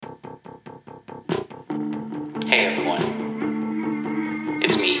Hey everyone,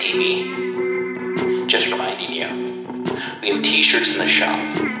 it's me, DB. Just reminding you, we have t-shirts in the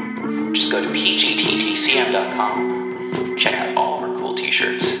shop. Just go to pgttcm.com, check out all of our cool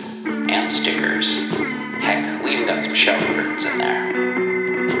t-shirts, and stickers. Heck, we even got some shower curtains in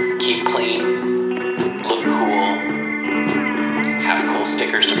there. Keep clean, look cool, have cool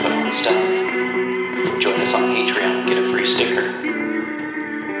stickers to put on stuff. Join us on Patreon, get a free sticker.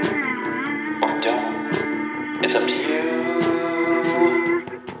 Or don't. It's up to you.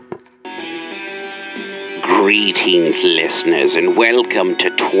 Greetings, listeners, and welcome to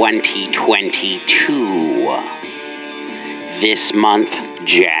 2022. This month,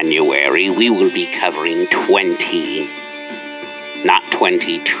 January, we will be covering 20, not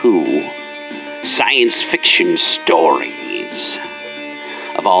 22, science fiction stories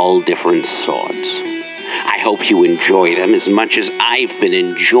of all different sorts. I hope you enjoy them as much as I've been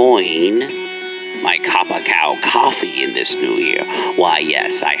enjoying my Kappa Cow coffee in this new year. Why,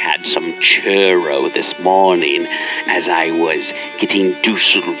 yes, I had some churro this morning as I was getting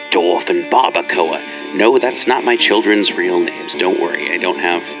Dusseldorf and Barbacoa. No, that's not my children's real names. Don't worry, I don't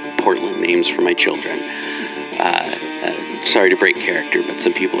have Portland names for my children. Sorry to break character, but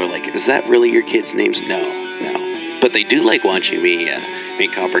some people are like, is that really your kids' names? No. But they do like watching me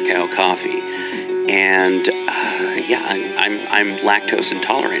make Copper Cow coffee. And, I'm lactose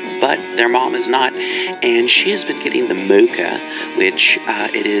intolerant, but their mom is not, and she has been getting the mocha, which,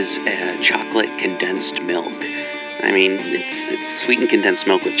 it is chocolate condensed milk. I mean, it's sweetened condensed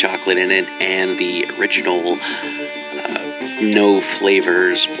milk with chocolate in it, and the original, no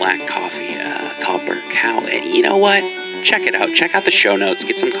flavors, black coffee, Copper Cow. And you know what? Check it out. Check out the show notes.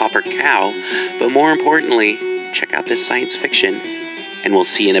 Get some Copper Cow, but more importantly, check out this science fiction, and we'll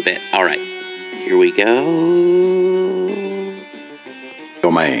see you in a bit. All right. Here we go.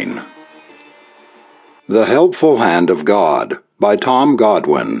 Domain. The Helpful Hand of God by Tom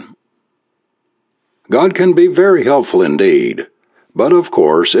Godwin. God can be very helpful indeed, but of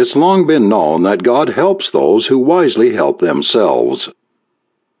course it's long been known that God helps those who wisely help themselves.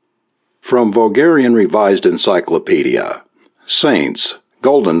 From Vogarian Revised Encyclopedia. Saints,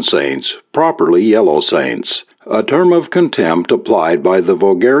 golden saints, properly yellow saints. A term of contempt applied by the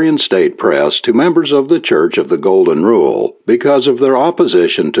Vogarian State Press to members of the Church of the Golden Rule because of their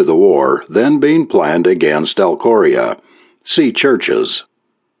opposition to the war then being planned against Alcoria. See churches.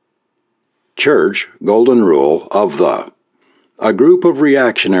 Church, Golden Rule, of the. A group of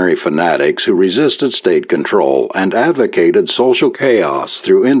reactionary fanatics who resisted state control and advocated social chaos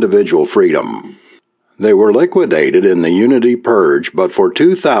through individual freedom. They were liquidated in the Unity Purge but for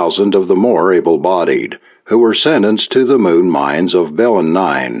 2,000 of the more able-bodied, who were sentenced to the moon mines of Belen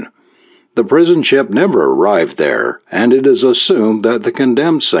 9. The prison ship never arrived there, and it is assumed that the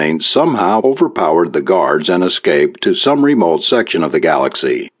condemned saints somehow overpowered the guards and escaped to some remote section of the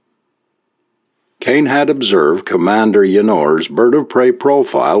galaxy. Kane had observed Commander Yenor's bird-of-prey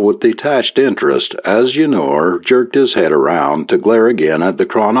profile with detached interest as Yenor jerked his head around to glare again at the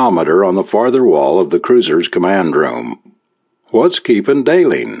chronometer on the farther wall of the cruiser's command room. "What's keepin'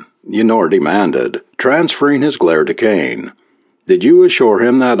 Daling?" Yenor demanded, transferring his glare to Kane. "Did you assure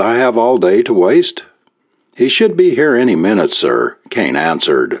him that I have all day to waste?" "He should be here any minute, sir," Kane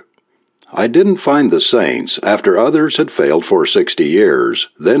answered. "I didn't find the saints, after others had failed for 60 years,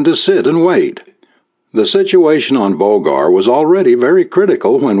 then to sit and wait. The situation on Bogar was already very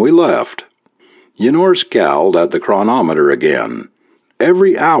critical when we left." Yenor scowled at the chronometer again.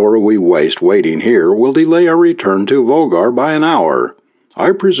 "Every hour we waste waiting here will delay our return to Vogar by an hour.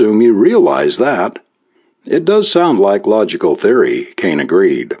 I presume you realize that." "It does sound like logical theory," Kane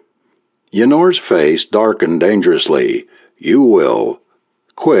agreed. Yenor's face darkened dangerously. "You will."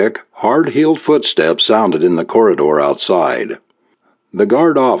 Quick, hard-heeled footsteps sounded in the corridor outside. The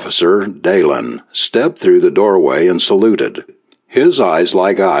guard officer, Dalen, stepped through the doorway and saluted, his eyes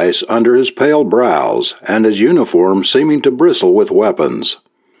like ice under his pale brows and his uniform seeming to bristle with weapons.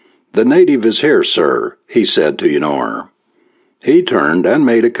 "The native is here, sir," he said to Yenor. He turned and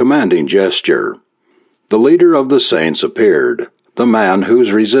made a commanding gesture. The leader of the saints appeared, the man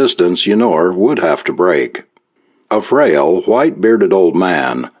whose resistance Yenor would have to break. A frail, white-bearded old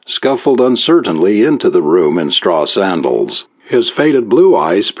man scuffled uncertainly into the room in straw sandals, his faded blue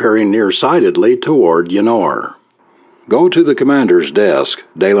eyes peering nearsightedly toward Yenor. "Go to the commander's desk,"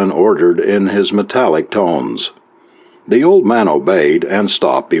 Dalen ordered in his metallic tones. The old man obeyed and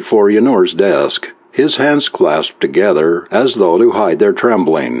stopped before Yenor's desk, his hands clasped together as though to hide their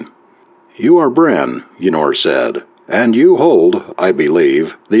trembling. "You are Bren," Yenor said, and you hold, I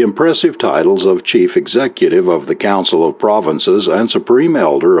believe, the impressive titles of Chief Executive of the Council of Provinces and Supreme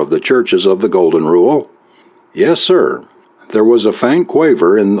Elder of the Churches of the Golden Rule?" "Yes, sir." There was a faint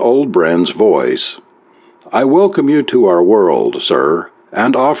quaver in old Bren's voice. "I welcome you to our world, sir,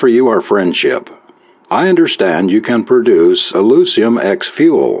 and offer you our friendship. I understand you can produce Ellucium X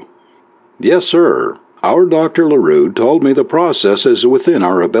fuel." "Yes, sir. Our Dr. LaRue told me the process is within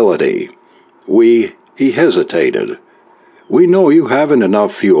our ability. He hesitated. "We know you haven't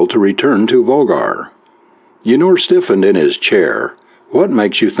enough fuel to return to Vogar." Ynor stiffened in his chair. "What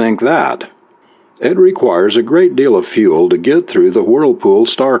makes you think that?" "It requires a great deal of fuel to get through the Whirlpool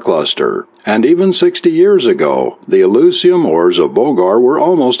star cluster, and even 60 years ago, the Ellucium ores of Vogar were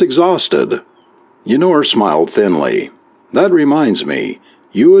almost exhausted." Ynor smiled thinly. "That reminds me,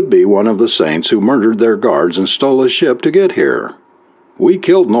 you would be one of the saints who murdered their guards and stole a ship to get here." "We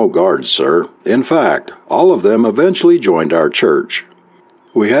killed no guards, sir. In fact, all of them eventually joined our church.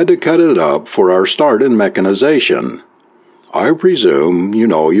 We had to cut it up for our start in mechanization. I presume you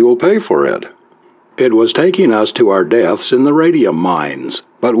know you will pay for it. It was taking us to our deaths in the radium mines,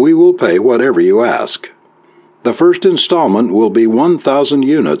 but we will pay whatever you ask. The first installment will be 1,000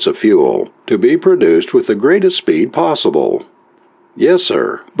 units of fuel, to be produced with the greatest speed possible." "Yes,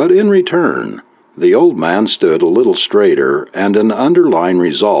 sir, but in return—" The old man stood a little straighter, and an underlying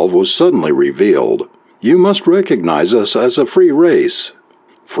resolve was suddenly revealed. "You must recognize us as a free race."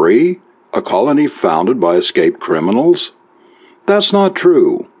 "Free? A colony founded by escaped criminals?" "That's not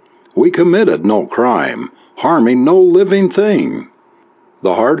true. We committed no crime, harming no living thing."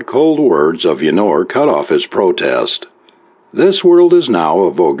 The hard, cold words of Ynor cut off his protest. "This world is now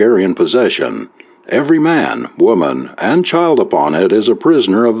a Vogarian possession. Every man, woman, and child upon it is a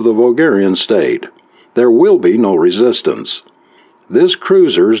prisoner of the Vogarian state. There will be no resistance. This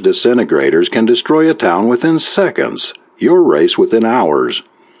cruiser's disintegrators can destroy a town within seconds, your race within hours.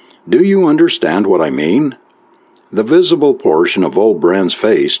 Do you understand what I mean?" The visible portion of old Bren's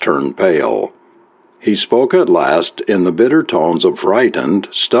face turned pale. He spoke at last in the bitter tones of frightened,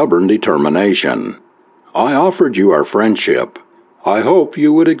 stubborn determination. "I offered you our friendship. I hope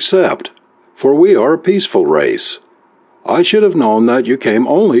you would accept, for we are a peaceful race. I should have known that you came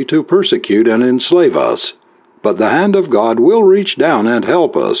only to persecute and enslave us, but the hand of God will reach down and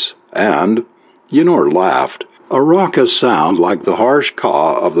help us, and—" Ynor laughed, a raucous sound like the harsh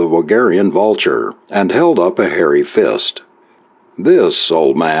caw of the Vogarian vulture, and held up a hairy fist. "This,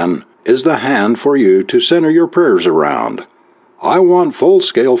 old man, is the hand for you to center your prayers around. I want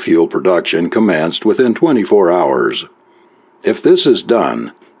full-scale fuel production commenced within 24 hours. If this is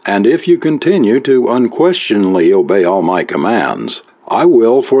done, and if you continue to unquestioningly obey all my commands, I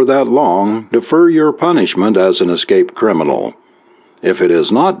will for that long defer your punishment as an escaped criminal. If it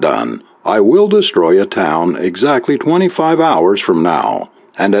is not done, I will destroy a town exactly 25 hours from now,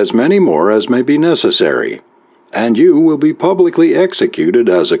 and as many more as may be necessary, and you will be publicly executed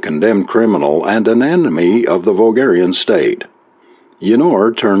as a condemned criminal and an enemy of the Vogarian state."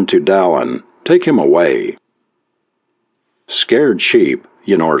 Ynor turned to Dallin. "Take him away." "Scared sheep,"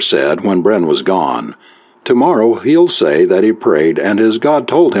 Ynor said when Bren was gone. "Tomorrow he'll say that he prayed and his God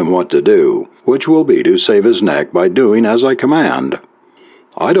told him what to do, which will be to save his neck by doing as I command."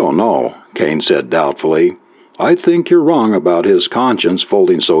 "I don't know," Kane said doubtfully. "I think you're wrong about his conscience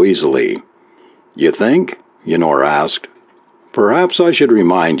folding so easily." "You think?" Ynor asked. "Perhaps I should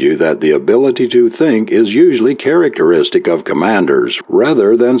remind you that the ability to think is usually characteristic of commanders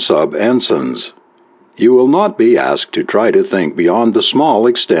rather than sub-ensigns. You will not be asked to try to think beyond the small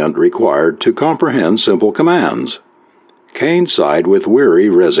extent required to comprehend simple commands." Kane sighed with weary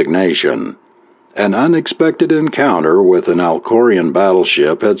resignation. An unexpected encounter with an Alcorian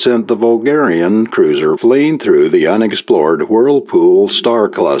battleship had sent the Vogarian cruiser fleeing through the unexplored Whirlpool star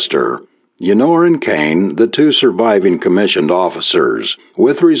cluster. Ynor and Kane, the two surviving commissioned officers,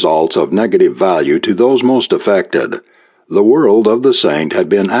 with results of negative value to those most affected. The world of the Saint had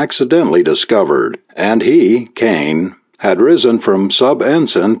been accidentally discovered, and he, Kane, had risen from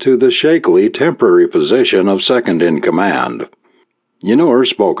sub-ensign to the shakily temporary position of second-in-command. Ynor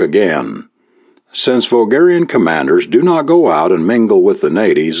spoke again. "Since Vogarian commanders do not go out and mingle with the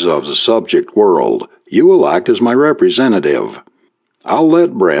natives of the subject world, you will act as my representative. I'll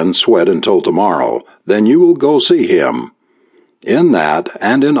let Bren sweat until tomorrow, then you will go see him. In that,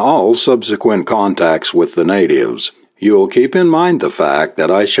 and in all subsequent contacts with the natives, you will keep in mind the fact that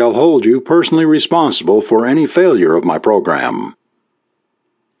I shall hold you personally responsible for any failure of my program."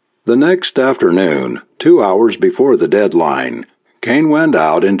 The next afternoon, 2 hours before the deadline, Kane went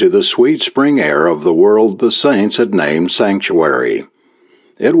out into the sweet spring air of the world the saints had named Sanctuary.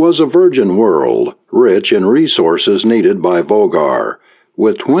 It was a virgin world, rich in resources needed by Vogar,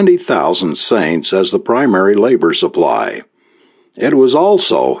 with 20,000 saints as the primary labor supply. It was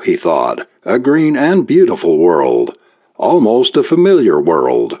also, he thought, a green and beautiful world, almost a familiar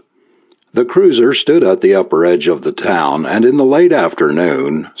world. The cruiser stood at the upper edge of the town, and in the late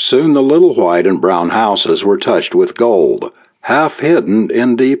afternoon, soon the little white and brown houses were touched with gold, half hidden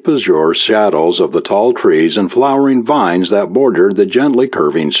in deep azure shadows of the tall trees and flowering vines that bordered the gently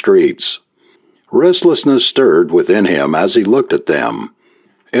curving streets. Restlessness stirred within him as he looked at them.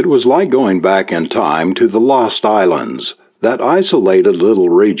 It was like going back in time to the Lost Islands, that isolated little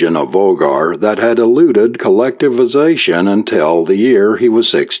region of Vogar that had eluded collectivization until the year he was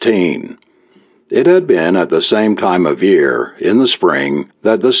 16. It had been at the same time of year, in the spring,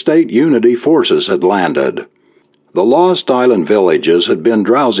 that the state unity forces had landed. The Lost Island villages had been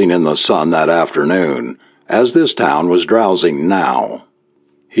drowsing in the sun that afternoon, as this town was drowsing now.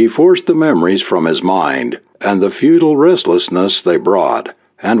 He forced the memories from his mind, and the futile restlessness they brought,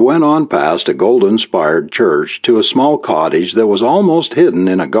 and went on past a golden-spired church to a small cottage that was almost hidden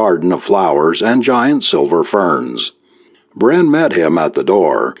in a garden of flowers and giant silver ferns. Bren met him at the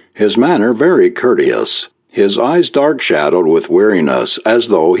door, his manner very courteous, his eyes dark-shadowed with weariness as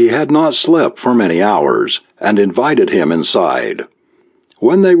though he had not slept for many hours, and invited him inside.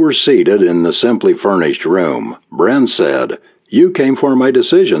 When they were seated in the simply furnished room, Bren said, "You came for my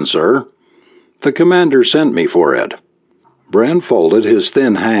decision, sir." "The commander sent me for it." Bren folded his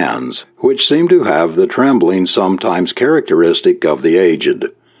thin hands, which seemed to have the trembling sometimes characteristic of the aged.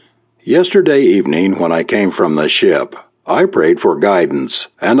 "Yesterday evening, when I came from the ship, I prayed for guidance,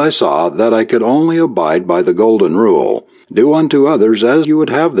 and I saw that I could only abide by the golden rule, do unto others as you would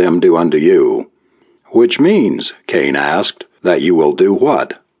have them do unto you." "Which means," Kane asked, "that you will do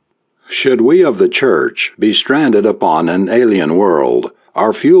what?" "Should we of the church be stranded upon an alien world,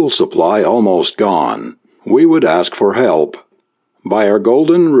 our fuel supply almost gone, we would ask for help. By our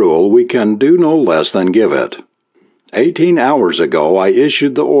golden rule we can do no less than give it. 18 hours ago I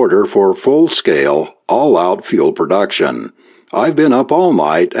issued the order for full-scale, all-out fuel production. I've been up all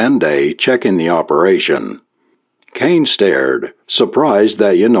night and day checking the operation." Kane stared, surprised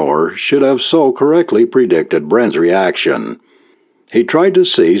that Yenor should have so correctly predicted Bren's reaction. He tried to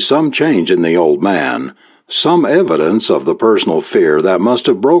see some change in the old man, some evidence of the personal fear that must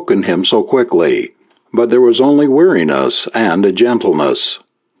have broken him so quickly. But there was only weariness and a gentleness.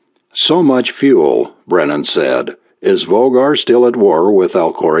 "So much fuel," Brennan said. "Is Vogar still at war with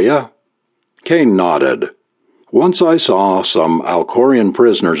Alcoria?" Kane nodded. "Once I saw some Alcorian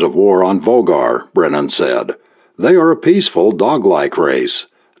prisoners of war on Vogar," Brennan said. "They are a peaceful, dog-like race.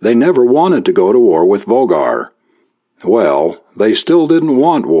 They never wanted to go to war with Vogar." "Well, they still didn't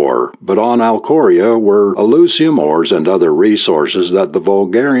want war, but on Alcoria were Elusium ores and other resources that the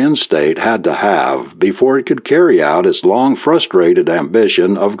Vogarian state had to have before it could carry out its long-frustrated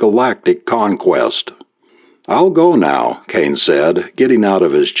ambition of galactic conquest." "I'll go now," Kane said, getting out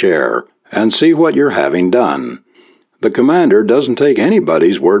of his chair, "and see what you're having done. The commander doesn't take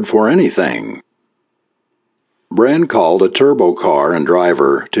anybody's word for anything." Bren called a turbo car and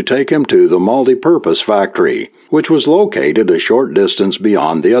driver to take him to the multi-purpose factory, which was located a short distance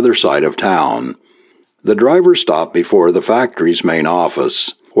beyond the other side of town. The driver stopped before the factory's main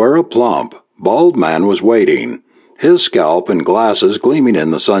office, where a plump, bald man was waiting, his scalp and glasses gleaming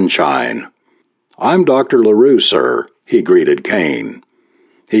in the sunshine. "I'm Dr. LaRue, sir," he greeted Kane.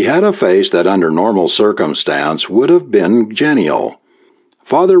 He had a face that under normal circumstance would have been genial.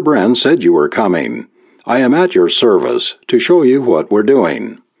 "Father Bren said you were coming. I am at your service to show you what we're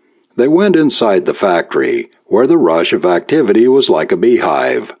doing." They went inside the factory, where the rush of activity was like a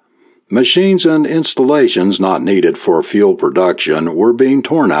beehive. Machines and installations not needed for fuel production were being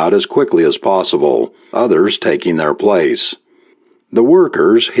torn out as quickly as possible, others taking their place. The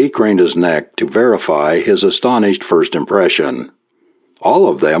workers, he craned his neck to verify his astonished first impression. All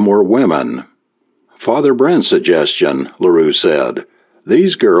of them were women. "Father Bren's suggestion," LaRue said.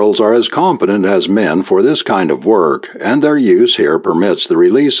 "These girls are as competent as men for this kind of work, and their use here permits the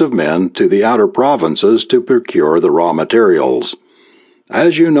release of men to the outer provinces to procure the raw materials.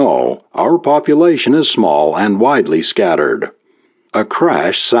 As you know, our population is small and widely scattered." A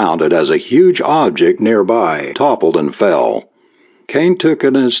crash sounded as a huge object nearby toppled and fell. Kane took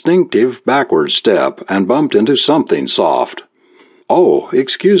an instinctive backward step and bumped into something soft. "Oh,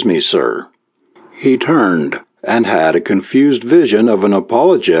 excuse me, sir." He turned and had a confused vision of an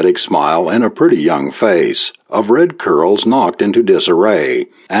apologetic smile in a pretty young face, of red curls knocked into disarray,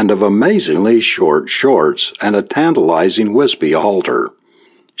 and of amazingly short shorts and a tantalizing wispy halter.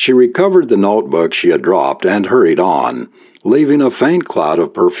 She recovered the notebook she had dropped and hurried on, leaving a faint cloud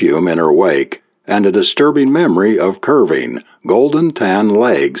of perfume in her wake, and a disturbing memory of curving, golden tan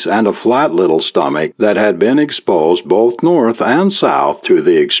legs and a flat little stomach that had been exposed both north and south to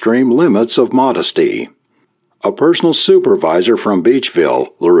the extreme limits of modesty. A personal supervisor from Beachville,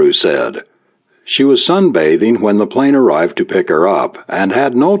 LaRue said. She was sunbathing when the plane arrived to pick her up and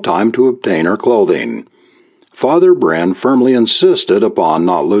had no time to obtain her clothing. Father Bren firmly insisted upon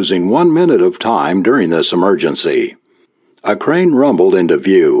not losing 1 minute of time during this emergency. A crane rumbled into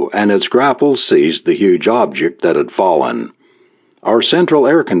view, and its grapples seized the huge object that had fallen. Our central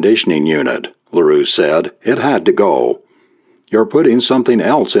air conditioning unit, LaRue said. It had to go. You're putting something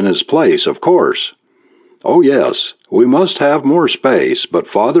else in its place, of course. Oh yes, we must have more space, but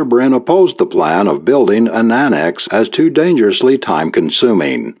Father Bren opposed the plan of building an annex as too dangerously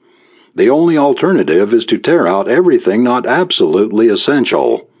time-consuming. The only alternative is to tear out everything not absolutely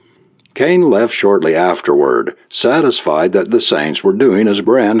essential. Kane left shortly afterward, satisfied that the Saints were doing as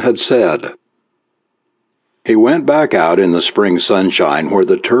Bren had said. He went back out in the spring sunshine where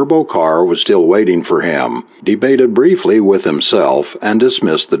the turbo car was still waiting for him, debated briefly with himself, and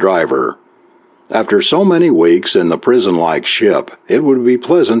dismissed the driver. After so many weeks in the prison-like ship, it would be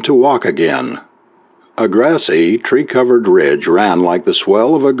pleasant to walk again. A grassy, tree-covered ridge ran like the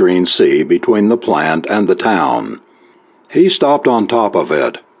swell of a green sea between the plant and the town. He stopped on top of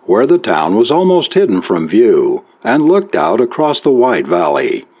it, where the town was almost hidden from view, and looked out across the wide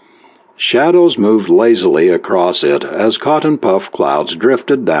valley. Shadows moved lazily across it as cotton-puff clouds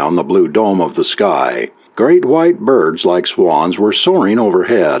drifted down the blue dome of the sky. Great white birds like swans were soaring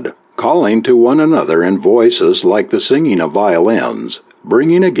overhead, calling to one another in voices like the singing of violins,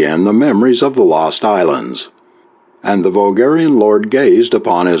 bringing again the memories of the lost islands. And the Vogarian lord gazed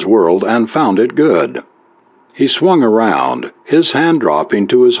upon his world and found it good. He swung around, his hand dropping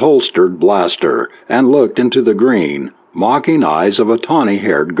to his holstered blaster, and looked into the green, mocking eyes of a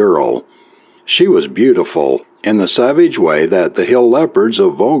tawny-haired girl. She was beautiful, in the savage way that the hill leopards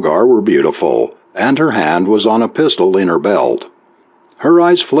of Vogar were beautiful, and her hand was on a pistol in her belt. Her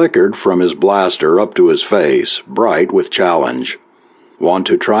eyes flickered from his blaster up to his face, bright with challenge. "Want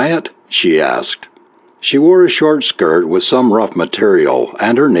to try it?" she asked. She wore a short skirt with some rough material,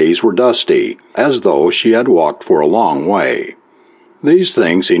 and her knees were dusty, as though she had walked for a long way. These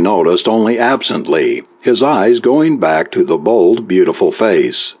things he noticed only absently, his eyes going back to the bold, beautiful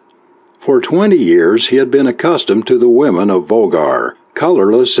face. For 20 years he had been accustomed to the women of Vogar,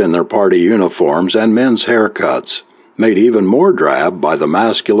 colorless in their party uniforms and men's haircuts, made even more drab by the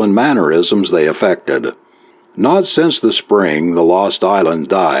masculine mannerisms they affected. Not since the spring the Lost Island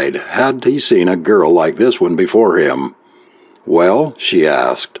died had he seen a girl like this one before him. "Well," she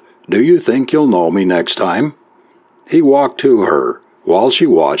asked, "do you think you'll know me next time?" He walked to her, while she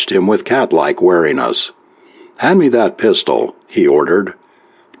watched him with cat-like wariness. "Hand me that pistol," he ordered.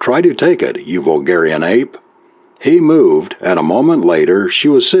 "Try to take it, you Vogarian ape." He moved, and a moment later she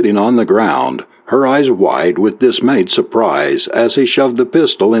was sitting on the ground, her eyes wide with dismayed surprise as he shoved the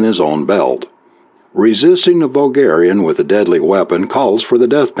pistol in his own belt. "Resisting a Vogarian with a deadly weapon calls for the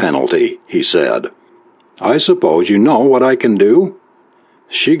death penalty," he said. "I suppose you know what I can do?"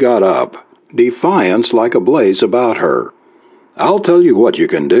 She got up, defiance like a blaze about her. "I'll tell you what you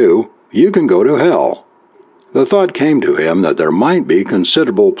can do. You can go to hell." The thought came to him that there might be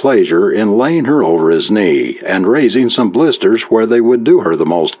considerable pleasure in laying her over his knee and raising some blisters where they would do her the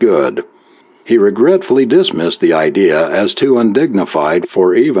most good. He regretfully dismissed the idea as too undignified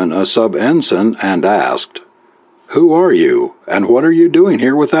for even a sub-ensign and asked, "Who are you, and what are you doing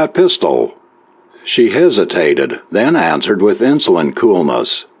here with that pistol?" She hesitated, then answered with insolent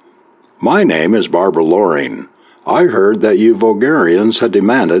coolness, "My name is Barbara Loring. I heard that you Vogarians had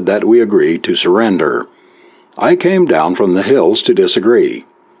demanded that we agree to surrender. I came down from the hills to disagree.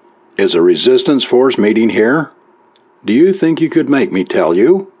 Is a resistance force meeting here? Do you think you could make me tell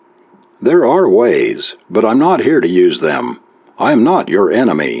you? There are ways, but I'm not here to use them. I am not your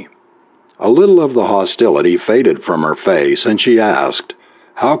enemy." A little of the hostility faded from her face, and she asked,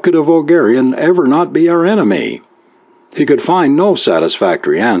 "How could a Vogarian ever not be our enemy?" He could find no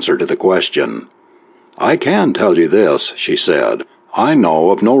satisfactory answer to the question. "I can tell you this," she said. "I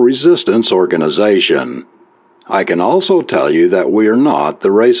know of no resistance organization. I can also tell you that we are not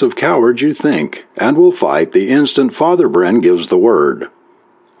the race of cowards you think, and will fight the instant Father Bren gives the word."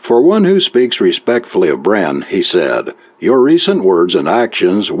 "For one who speaks respectfully of Bren," he said, "your recent words and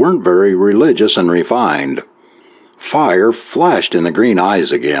actions weren't very religious and refined." Fire flashed in the green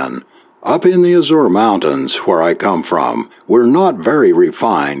eyes again. "Up in the Azure Mountains, where I come from, we're not very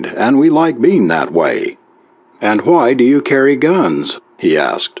refined, and we like being that way." "And why do you carry guns?" he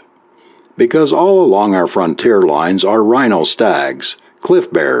asked. Because all along our frontier lines are rhino stags,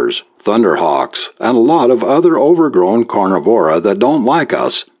 cliff bears, thunderhawks, and a lot of other overgrown carnivora that don't like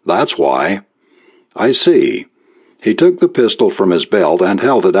us, that's why. I see. He took the pistol from his belt and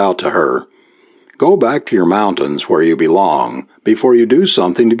held it out to her. Go back to your mountains where you belong, before you do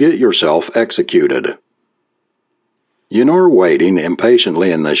something to get yourself executed. Ynor, waiting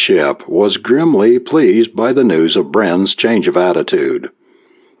impatiently in the ship, was grimly pleased by the news of Bren's change of attitude.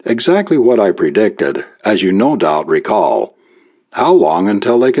 Exactly what I predicted, as you no doubt recall. How long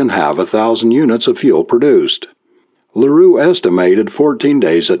until they can have 1,000 units of fuel produced? LaRue estimated 14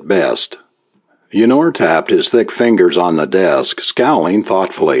 days at best. Ynor tapped his thick fingers on the desk, scowling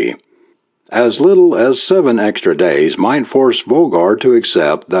thoughtfully. As little as 7 extra days might force Vogar to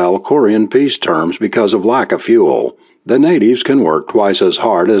accept the Alcorian peace terms because of lack of fuel. The natives can work twice as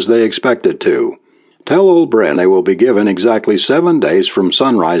hard as they expected to. Tell old Bren they will be given exactly 7 days from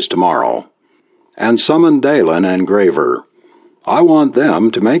sunrise tomorrow. And summon Dalen and Graver. I want them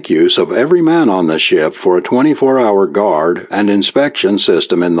to make use of every man on the ship for a 24-hour guard and inspection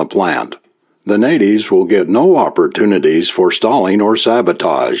system in the plant. The natives will get no opportunities for stalling or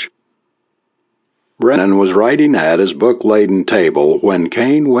sabotage. Brennan was writing at his book-laden table when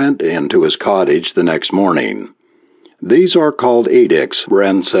Kane went into his cottage the next morning. These are called edicts,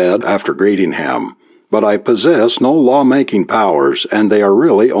 Bren said after greeting him, but I possess no law-making powers, and they are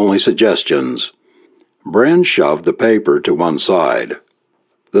really only suggestions. Bren shoved the paper to one side.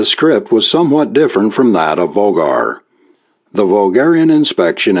 The script was somewhat different from that of Vogar. The Vogarian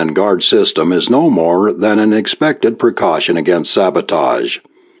inspection and guard system is no more than an expected precaution against sabotage.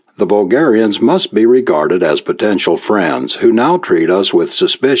 The Bulgarians must be regarded as potential friends who now treat us with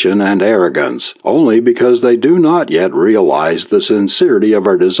suspicion and arrogance, only because they do not yet realize the sincerity of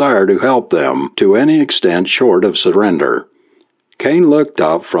our desire to help them to any extent short of surrender. Kane looked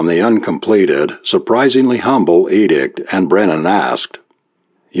up from the uncompleted, surprisingly humble edict, and Brennan asked,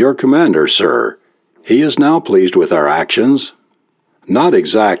 "Your commander, sir, he is now pleased with our actions?" "Not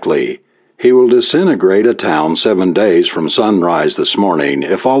exactly. He will disintegrate a town 7 days from sunrise this morning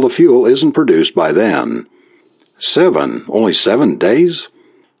if all the fuel isn't produced by then." 7? Only 7 days?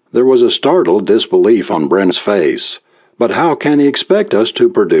 There was a startled disbelief on Brennan's face. But how can he expect us to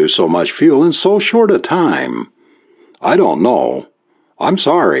produce so much fuel in so short a time? "I don't know. I'm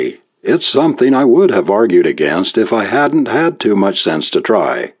sorry. It's something I would have argued against if I hadn't had too much sense to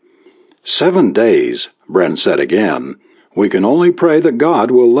try." 7 days, Bren said again. "We can only pray that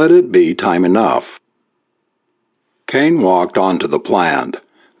God will let it be time enough." Kane walked onto the plant.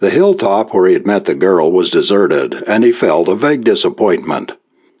 The hilltop where he had met the girl was deserted, and he felt a vague disappointment.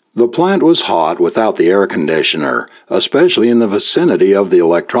 The plant was hot without the air conditioner, especially in the vicinity of the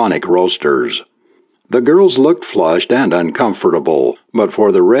electronic roasters. The girls looked flushed and uncomfortable, but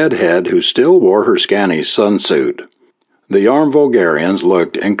for the redhead who still wore her scanty sunsuit. The armed Vulgarians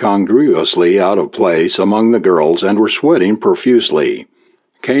looked incongruously out of place among the girls and were sweating profusely.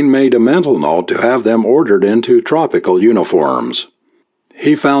 Kane made a mental note to have them ordered into tropical uniforms.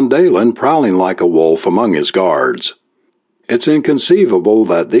 He found Dalen prowling like a wolf among his guards. "It's inconceivable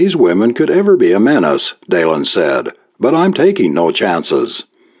that these women could ever be a menace," Dalen said, "but I'm taking no chances."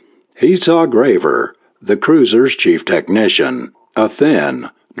 He saw Graver, the cruiser's chief technician, a thin,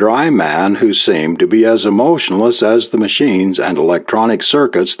 dry man who seemed to be as emotionless as the machines and electronic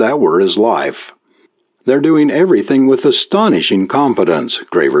circuits that were his life. "They're doing everything with astonishing competence,"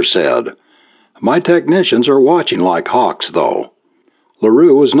 Graver said. "My technicians are watching like hawks, though."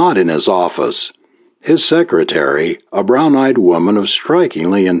 LaRue was not in his office. His secretary, a brown-eyed woman of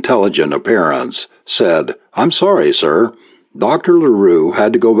strikingly intelligent appearance, said, "I'm sorry, sir. Dr. LaRue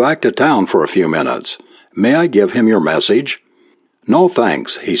had to go back to town for a few minutes. May I give him your message?" "No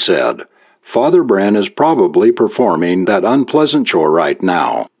thanks," he said. "Father Bren is probably performing that unpleasant chore right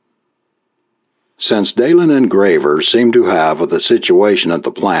now." Since Dalen and Graver seemed to have the situation at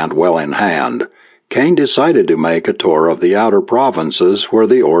the plant well in hand, Kane decided to make a tour of the outer provinces where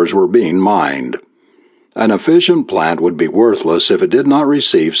the ores were being mined. An efficient plant would be worthless if it did not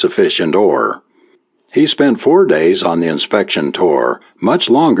receive sufficient ore. He spent 4 days on the inspection tour, much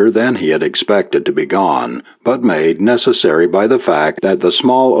longer than he had expected to be gone, but made necessary by the fact that the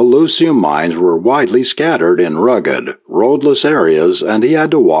small Elusium mines were widely scattered in rugged, roadless areas, and he had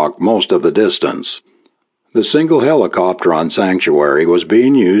to walk most of the distance. The single helicopter on Sanctuary was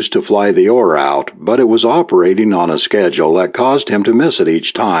being used to fly the ore out, but it was operating on a schedule that caused him to miss it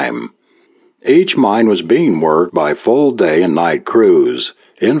each time. Each mine was being worked by full day and night crews.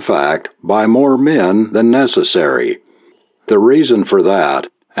 In fact, by more men than necessary. The reason for that,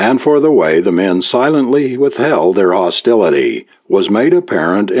 and for the way the men silently withheld their hostility, was made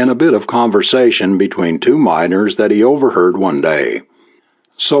apparent in a bit of conversation between two miners that he overheard one day.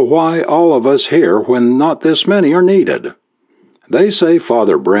 "So why all of us here when not this many are needed?" They say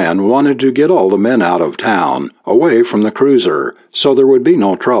Father Bren wanted to get all the men out of town, away from the cruiser, so there would be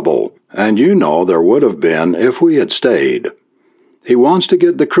no trouble, and you know there would have been if we had stayed. He wants to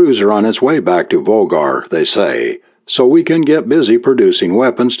get the cruiser on its way back to Vogar, they say, so we can get busy producing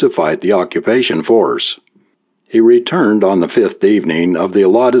weapons to fight the occupation force. He returned on the 5th evening of the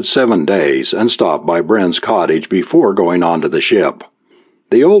allotted 7 days and stopped by Bren's cottage before going on to the ship.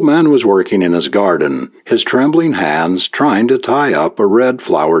 The old man was working in his garden, his trembling hands trying to tie up a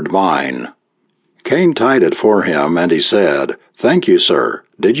red-flowered vine. Kane tied it for him, and he said, "Thank you, sir.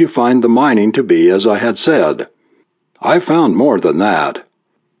 Did you find the mining to be as I had said?" "I found more than that.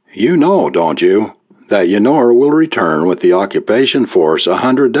 You know, don't you, that Yenor will return with the occupation force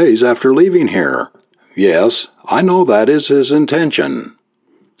 100 days after leaving here?" "Yes, I know that is his intention."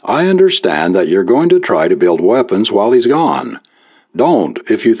 "I understand that you're going to try to build weapons while he's gone. Don't,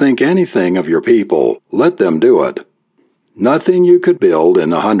 if you think anything of your people, let them do it. Nothing you could build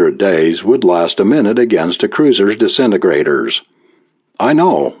in 100 days would last a minute against a cruiser's disintegrators." "I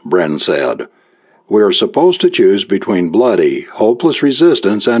know," Bren said. "We are supposed to choose between bloody, hopeless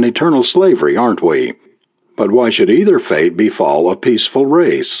resistance and eternal slavery, aren't we? But why should either fate befall a peaceful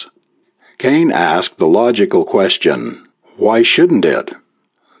race?" Kane asked the logical question, why shouldn't it?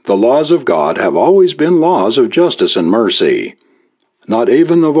 The laws of God have always been laws of justice and mercy. Not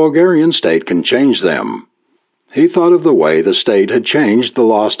even the Vogarian state can change them. He thought of the way the state had changed the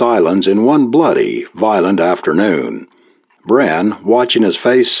Lost Islands in one bloody, violent afternoon. Bren, watching his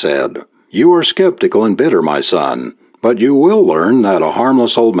face, said, "You are skeptical and bitter, my son, but you will learn that a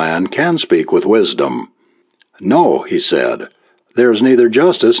harmless old man can speak with wisdom." "No," he said, "there is neither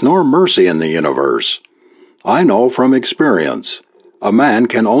justice nor mercy in the universe. I know from experience. A man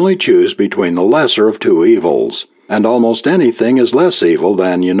can only choose between the lesser of two evils, and almost anything is less evil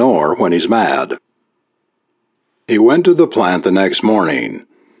than Yenor when he's mad." He went to the plant the next morning.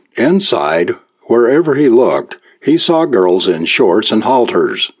 Inside, wherever he looked, he saw girls in shorts and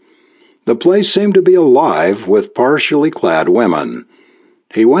halters. The place seemed to be alive with partially clad women.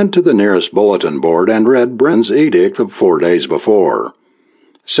 He went to the nearest bulletin board and read Bren's edict of 4 days before.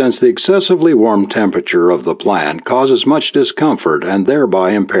 Since the excessively warm temperature of the plant causes much discomfort and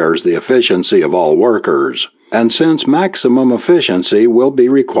thereby impairs the efficiency of all workers, and since maximum efficiency will be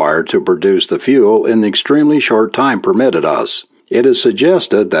required to produce the fuel in the extremely short time permitted us, it is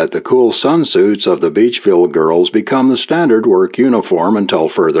suggested that the cool sunsuits of the Beachville girls become the standard work uniform until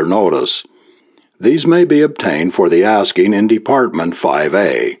further notice. These may be obtained for the asking in Department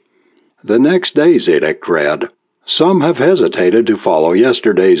 5A. The next day's edict read, "Some have hesitated to follow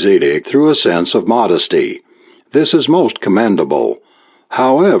yesterday's edict through a sense of modesty. This is most commendable.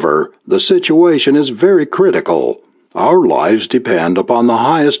 However, the situation is very critical. Our lives depend upon the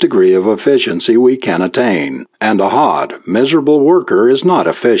highest degree of efficiency we can attain, and a hot, miserable worker is not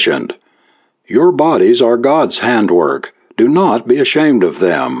efficient. Your bodies are God's handiwork. Do not be ashamed of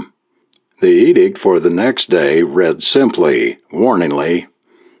them." The edict for the next day read simply, warningly,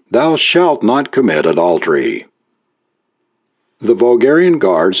 "Thou shalt not commit adultery." The Bulgarian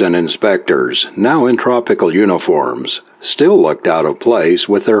guards and inspectors, now in tropical uniforms, still looked out of place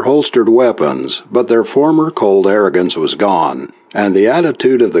with their holstered weapons, but their former cold arrogance was gone, and the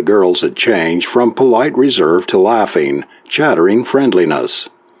attitude of the girls had changed from polite reserve to laughing, chattering friendliness.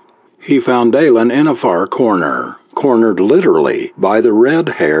 He found Dalen in a far corner, cornered literally by the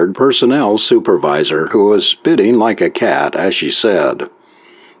red-haired personnel supervisor who was spitting like a cat as she said,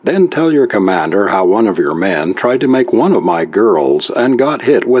 "Then tell your commander how one of your men tried to make one of my girls and got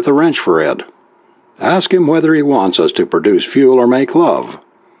hit with a wrench for it. Ask him whether he wants us to produce fuel or make love.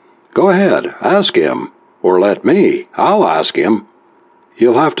 Go ahead, ask him. Or let me, I'll ask him.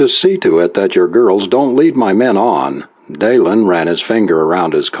 You'll have to see to it that your girls don't lead my men on." Dalen ran his finger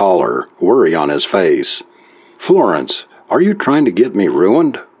around his collar, worry on his face. "Florence, are you trying to get me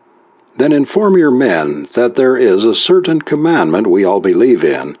ruined? Then inform your men that there is a certain commandment we all believe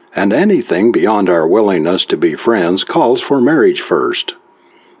in, and anything beyond our willingness to be friends calls for marriage first."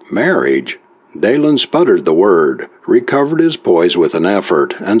 "Marriage?" Dalen sputtered the word, recovered his poise with an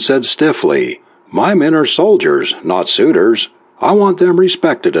effort, and said stiffly, "My men are soldiers, not suitors. I want them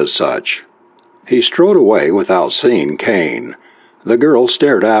respected as such." He strode away without seeing Kane. The girl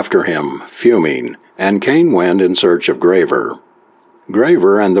stared after him, fuming, and Kane went in search of Graver.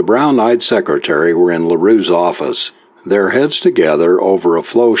 Graver and the brown-eyed secretary were in LaRue's office, their heads together over a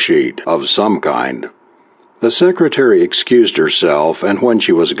flow sheet of some kind. The secretary excused herself, and when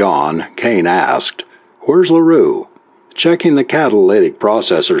she was gone, Kane asked, "Where's LaRue?" Checking the catalytic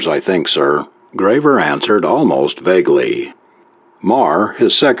processors, I think, sir, Graver answered almost vaguely. Marr,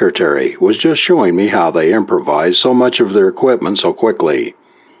 his secretary, was just showing me how they improvise so much of their equipment so quickly.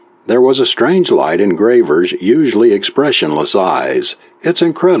 There was a strange light in Graver's usually expressionless eyes. It's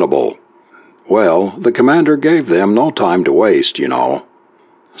incredible. Well, the commander gave them no time to waste, you know.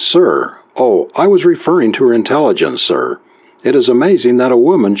 Sir, I was referring to her intelligence, sir. It is amazing that a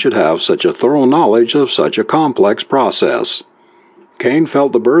woman should have such a thorough knowledge of such a complex process. Kane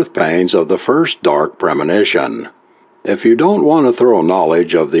felt the birth pains of the first dark premonition. If you don't want a thorough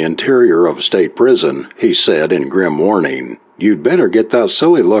knowledge of the interior of a state prison, he said in grim warning, you'd better get that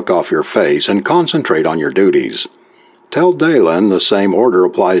silly look off your face and concentrate on your duties. Tell Dalen the same order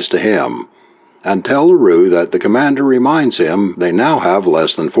applies to him. And tell LaRue that the commander reminds him they now have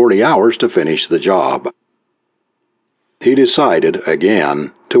less than 40 hours to finish the job. He decided,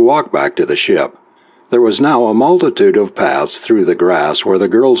 again, to walk back to the ship. There was now a multitude of paths through the grass where the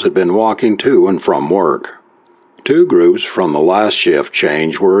girls had been walking to and from work. 2 groups from the last shift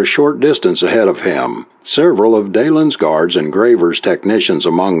change were a short distance ahead of him, several of Dalen's guards and Graver's technicians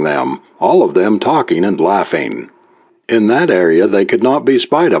among them, all of them talking and laughing. In that area they could not be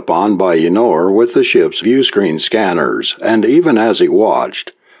spied upon by Yenor with the ship's view-screen scanners, and even as he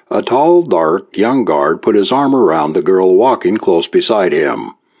watched, a tall, dark, young guard put his arm around the girl walking close beside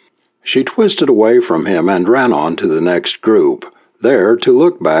him. She twisted away from him and ran on to the next group, there to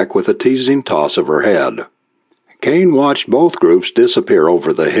look back with a teasing toss of her head. Kane watched both groups disappear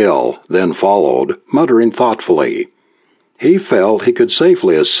over the hill, then followed, muttering thoughtfully. He felt he could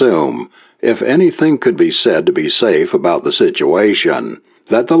safely assume, if anything could be said to be safe about the situation,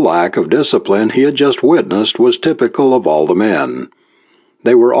 that the lack of discipline he had just witnessed was typical of all the men.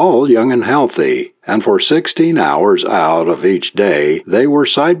 They were all young and healthy, and for 16 hours out of each day they were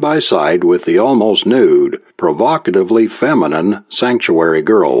side by side with the almost nude, provocatively feminine sanctuary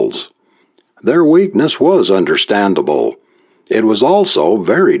girls. Their weakness was understandable. It was also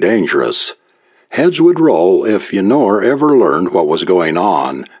very dangerous. Heads would roll if Yenor ever learned what was going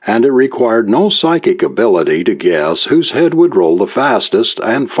on, and it required no psychic ability to guess whose head would roll the fastest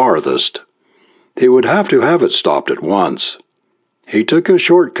and farthest. He would have to have it stopped at once. He took a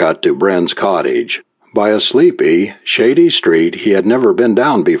shortcut to Bren's cottage, by a sleepy, shady street he had never been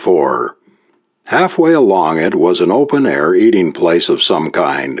down before. Halfway along it was an open-air eating place of some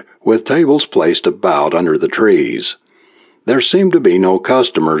kind, with tables placed about under the trees. There seemed to be no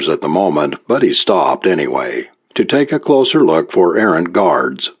customers at the moment, but he stopped anyway, to take a closer look for errant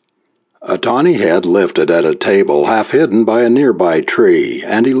guards. A tawny head lifted at a table half hidden by a nearby tree,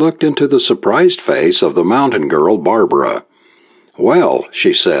 and he looked into the surprised face of the mountain girl Barbara. "Well,"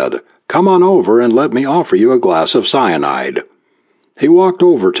 she said, "come on over and let me offer you a glass of cyanide." He walked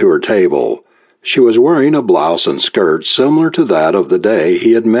over to her table. She was wearing a blouse and skirt similar to that of the day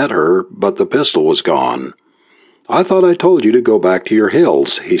he had met her, but the pistol was gone. "I thought I told you to go back to your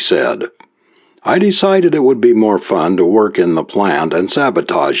hills," he said. "I decided it would be more fun to work in the plant and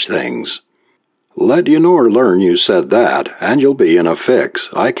sabotage things." "Let Yenor learn you said that, and you'll be in a fix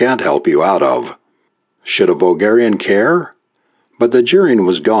I can't help you out of." Should a Bulgarian care? But the jeering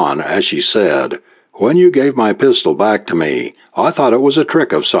was gone as she said, "When you gave my pistol back to me, I thought it was a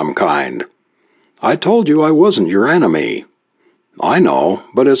trick of some kind." "I told you I wasn't your enemy." "I know,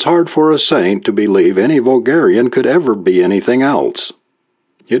 but it's hard for a saint to believe any Bulgarian could ever be anything else."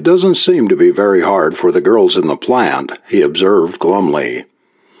 "It doesn't seem to be very hard for the girls in the plant," he observed glumly.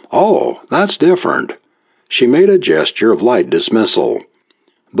 "Oh, that's different." She made a gesture of light dismissal.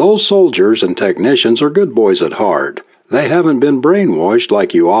 "Those soldiers and technicians are good boys at heart. They haven't been brainwashed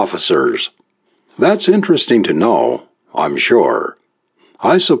like you officers." "That's interesting to know, I'm sure.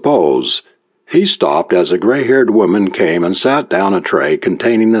 I suppose—" He stopped as a gray-haired woman came and sat down a tray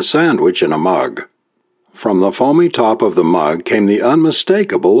containing a sandwich and a mug. From the foamy top of the mug came the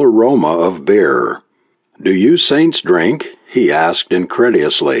unmistakable aroma of beer. "Do you saints drink?" he asked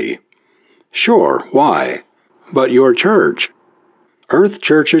incredulously. "Sure, why?" "But your church—" Earth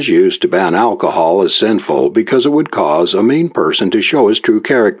churches used to ban alcohol as sinful because it would cause a mean person to show his true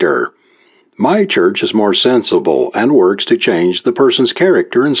character. My church is more sensible and works to change the person's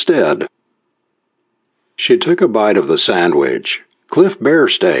character instead. She took a bite of the sandwich. "Cliff bear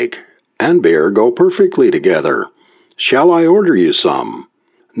steak and beer go perfectly together. Shall I order you some?"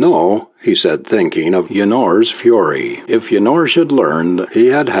 "No," he said, thinking of Yenor's fury if Yenor should learn he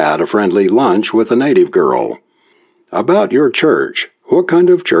had had a friendly lunch with a native girl. "About your church. What kind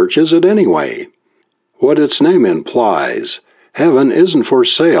of church is it anyway?" "What its name implies. Heaven isn't for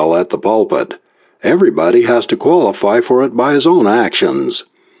sale at the pulpit. Everybody has to qualify for it by his own actions.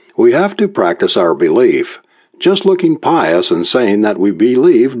 We have to practice our belief. Just looking pious and saying that we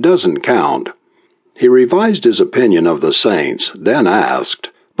believe doesn't count." He revised his opinion of the saints, then asked,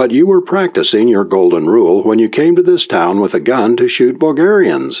 "But you were practicing your golden rule when you came to this town with a gun to shoot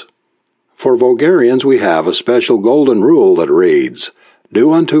Bulgarians." "For Bulgarians we have a special golden rule that reads,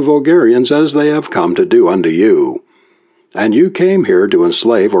 'Do unto Bulgarians as they have come to do unto you.' And you came here to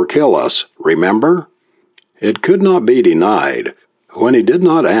enslave or kill us, remember?" It could not be denied. When he did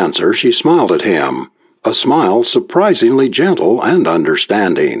not answer, she smiled at him, a smile surprisingly gentle and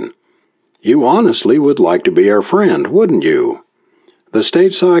understanding. "You honestly would like to be our friend, wouldn't you? The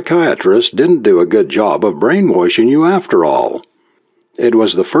state psychiatrist didn't do a good job of brainwashing you after all." It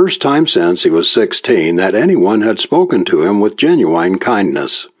was the first time since he was 16 that anyone had spoken to him with genuine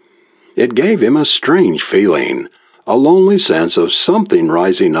kindness. It gave him a strange feeling, a lonely sense of something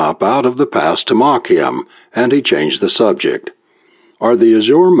rising up out of the past to mock him, and he changed the subject. "Are the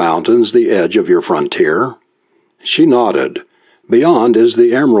Azure Mountains the edge of your frontier?" She nodded. "Beyond is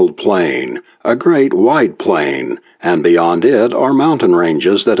the Emerald Plain, a great wide plain, and beyond it are mountain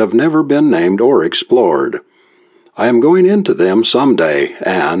ranges that have never been named or explored. I am going into them someday,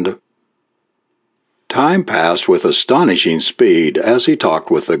 and—" Time passed with astonishing speed as he talked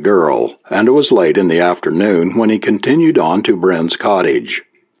with the girl, and it was late in the afternoon when he continued on to Bren's cottage.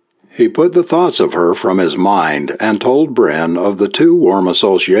 He put the thoughts of her from his mind and told Bren of the too warm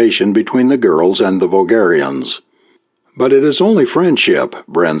association between the girls and the Bulgarians. "But it is only friendship,"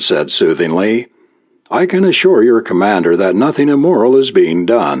 Bren said soothingly. "I can assure your commander that nothing immoral is being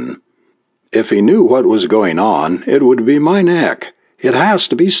done. If he knew what was going on, it would be my neck. It has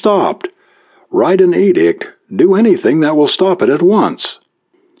to be stopped. Write an edict, do anything that will stop it at once."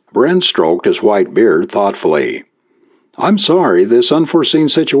 Bren stroked his white beard thoughtfully. "I'm sorry this unforeseen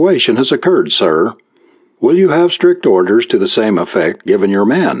situation has occurred, sir. Will you have strict orders to the same effect given your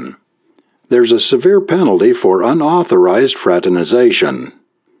men? There's a severe penalty for unauthorized fraternization.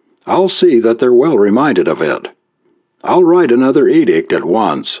 I'll see that they're well reminded of it. I'll write another edict at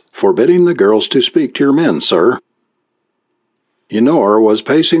once, forbidding the girls to speak to your men, sir." Ynor was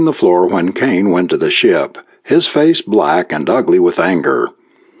pacing the floor when Kane went to the ship, his face black and ugly with anger.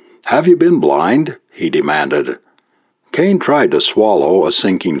 "Have you been blind?" he demanded. Kane tried to swallow a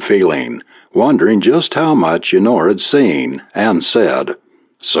sinking feeling, wondering just how much Ynor had seen, and said,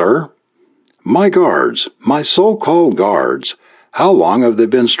 "Sir?" "My guards, my so-called guards. How long have they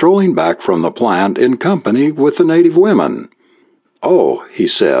been strolling back from the plant in company with the native women?" "Oh," he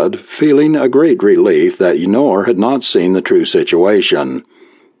said, feeling a great relief that Ynor had not seen the true situation.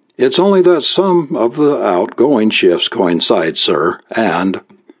 "It's only that some of the outgoing shifts coincide, sir, and—"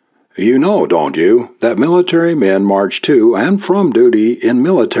 "You know, don't you, that military men march to and from duty in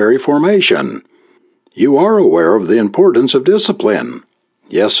military formation? You are aware of the importance of discipline?"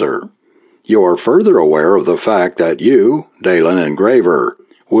 "Yes, sir." "You are further aware of the fact that you, Dalen and Graver,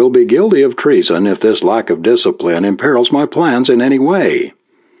 will be guilty of treason if this lack of discipline imperils my plans in any way?"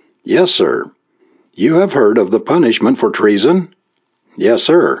 "Yes, sir." "You have heard of the punishment for treason?" "Yes,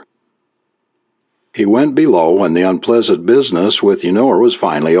 sir." He went below when the unpleasant business with Ynor was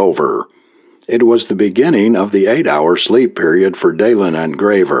finally over. It was the beginning of the 8-hour sleep period for Dalen and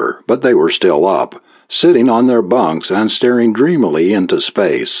Graver, but they were still up, sitting on their bunks and staring dreamily into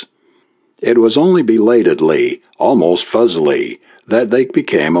space. It was only belatedly, almost fuzzily, that they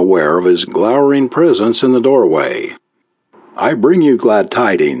became aware of his glowering presence in the doorway. "I bring you glad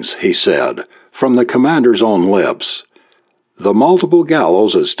tidings," he said, from the commander's own lips. "The multiple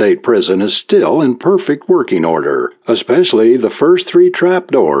gallows at State Prison is still in perfect working order, especially the first 3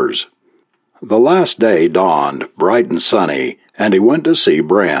 trapdoors." The last day dawned, bright and sunny, and he went to see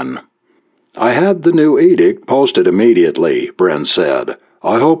Bren. "I had the new edict posted immediately," Bren said.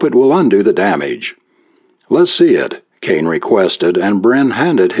 "I hope it will undo the damage." "Let's see it," Kane requested, and Bren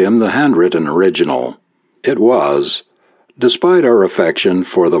handed him the handwritten original. It was, "Despite our affection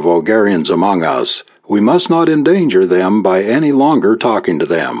for the Bulgarians among us, we must not endanger them by any longer talking to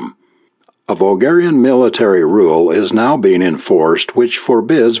them. A Bulgarian military rule is now being enforced which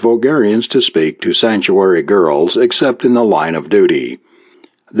forbids Bulgarians to speak to sanctuary girls except in the line of duty.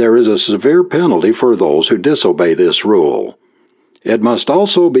 There is a severe penalty for those who disobey this rule. It must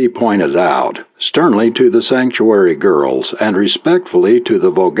also be pointed out, sternly to the sanctuary girls and respectfully to the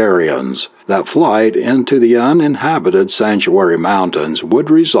Bulgarians, that flight into the uninhabited sanctuary mountains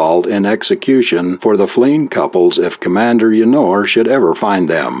would result in execution for the fleeing couples if Commander Ynor should ever find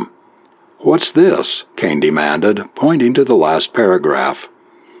them." "What's this?" Kane demanded, pointing to the last paragraph.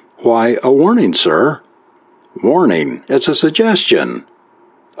 "Why, a warning, sir." "Warning? It's a suggestion."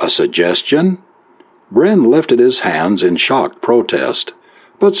 "A suggestion?" Bren lifted his hands in shocked protest.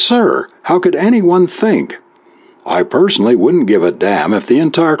 "But, sir, how could anyone think—" I personally wouldn't give a damn if the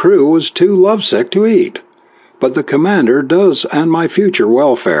entire crew was too lovesick to eat. But the commander does, and my future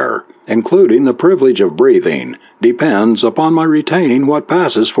welfare, including the privilege of breathing, depends upon my retaining what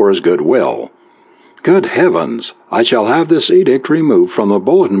passes for his good will. Good heavens, I shall have this edict removed from the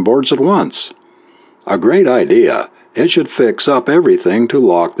bulletin boards at once. A great idea. It should fix up everything to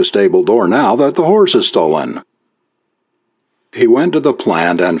lock the stable door now that the horse is stolen. He went to the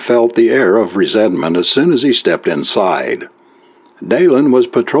plant and felt the air of resentment as soon as he stepped inside. Dalen was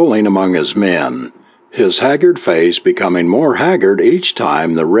patrolling among his men, his haggard face becoming more haggard each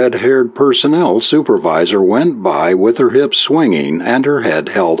time the red-haired personnel supervisor went by with her hips swinging and her head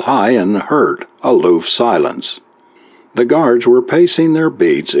held high in hurt, aloof silence. The guards were pacing their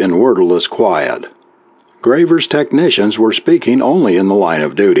beats in wordless quiet. Graver's technicians were speaking only in the line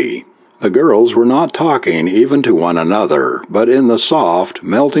of duty. The girls were not talking even to one another, but in the soft,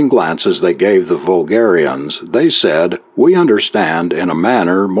 melting glances they gave the vulgarians, they said, "We understand," in a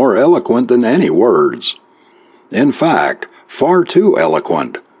manner more eloquent than any words. In fact, far too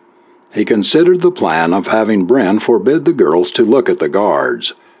eloquent. He considered the plan of having Bren forbid the girls to look at the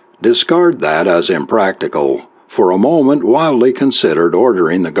guards. Discard that as impractical. For a moment wildly considered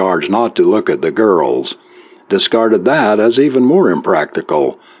ordering the guards not to look at the girls. Discarded that as even more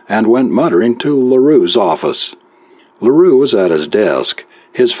impractical, and went muttering to LaRue's office. LaRue was at his desk,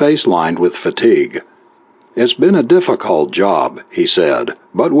 his face lined with fatigue. "It's been a difficult job," he said,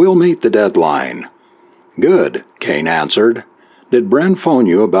 "but we'll meet the deadline." "Good," Kane answered. "Did Bren phone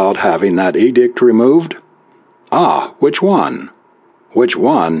you about having that edict removed?" "Ah, which one?" "Which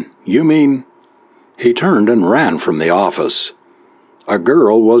one? You mean—" He turned and ran from the office. A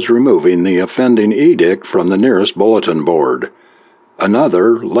girl was removing the offending edict from the nearest bulletin board.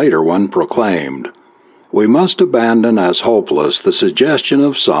 Another, later one, proclaimed, "We must abandon as hopeless the suggestion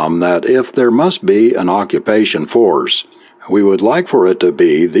of some that if there must be an occupation force, we would like for it to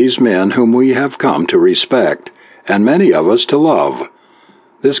be these men whom we have come to respect, and many of us to love.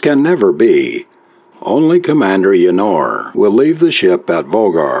 This can never be. Only Commander Yenor will leave the ship at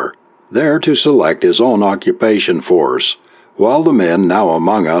Vogar, there to select his own occupation force, while the men now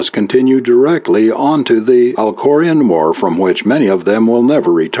among us continue directly on to the Alcorian War from which many of them will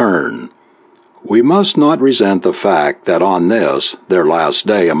never return. We must not resent the fact that on this, their last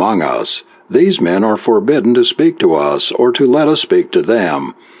day among us, these men are forbidden to speak to us or to let us speak to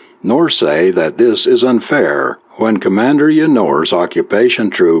them, nor say that this is unfair, when Commander Yenor's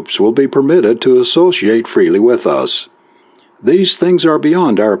occupation troops will be permitted to associate freely with us. These things are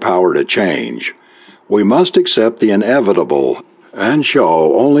beyond our power to change. We must accept the inevitable, and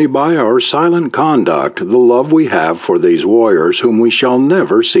show only by our silent conduct the love we have for these warriors whom we shall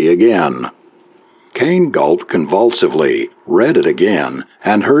never see again." Kane gulped convulsively, read it again,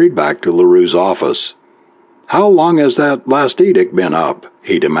 and hurried back to LaRue's office. "How long has that last edict been up?"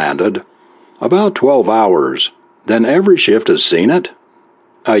 he demanded. "About 12 hours. Then every shift has seen it?"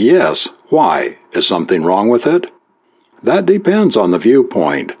 Yes. Why? Is something wrong with it?" "That depends on the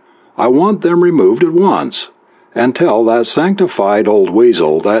viewpoint. I want them removed at once. And tell that sanctified old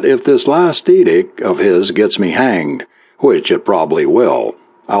weasel that if this last edict of his gets me hanged, which it probably will,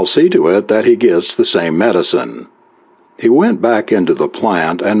 I'll see to it that he gets the same medicine." He went back into the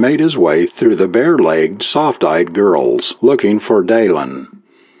plant and made his way through the bare-legged, soft-eyed girls, looking for Dalen.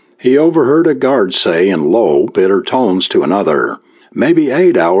 He overheard a guard say in low, bitter tones to another, "Maybe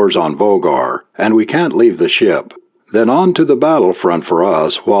 8 hours on Vogar, and we can't leave the ship. Then on to the battlefront for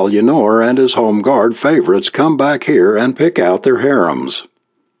us, while Yenor and his home guard favorites come back here and pick out their harems."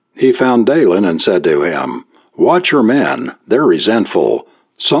 He found Dalen and said to him, "Watch your men. They're resentful.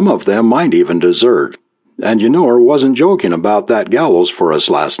 Some of them might even desert. And Yenor wasn't joking about that gallows for us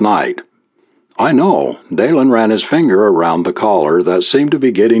last night." "I know." Dalen ran his finger around the collar that seemed to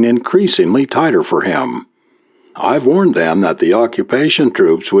be getting increasingly tighter for him. "I've warned them that the occupation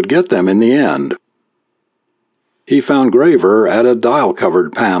troops would get them in the end." He found Graver at a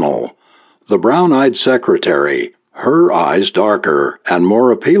dial-covered panel. The brown-eyed secretary, her eyes darker and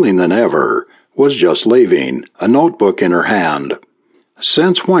more appealing than ever, was just leaving, a notebook in her hand.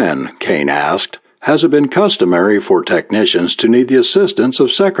 "Since when," Kane asked, "has it been customary for technicians to need the assistance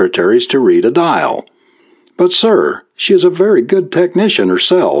of secretaries to read a dial?" "But, sir, she is a very good technician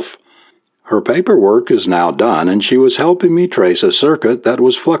herself." "Her paperwork is now done, and she was helping me trace a circuit that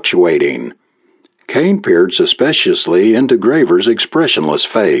was fluctuating." Kane peered suspiciously into Graver's expressionless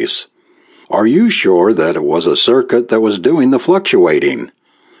face. "Are you sure that it was a circuit that was doing the fluctuating?"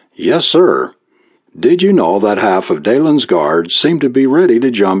 "Yes, sir." "Did you know that half of Dalen's guards seemed to be ready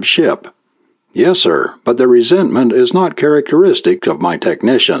to jump ship?" "Yes, sir, but their resentment is not characteristic of my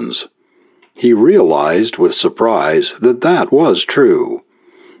technicians." He realized with surprise that that was true.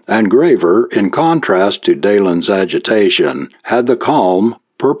 And Graver, in contrast to Dalen's agitation, had the calm,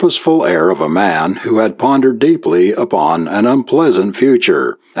 purposeful air of a man who had pondered deeply upon an unpleasant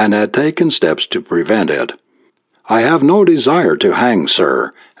future and had taken steps to prevent it. "I have no desire to hang,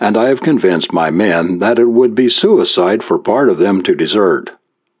 sir, and I have convinced my men that it would be suicide for part of them to desert.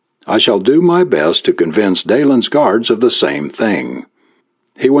 I shall do my best to convince Dalen's guards of the same thing."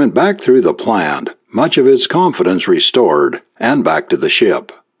 He went back through the plant, much of his confidence restored, and back to the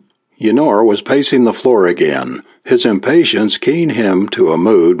ship. Ynor was pacing the floor again, his impatience keying him to a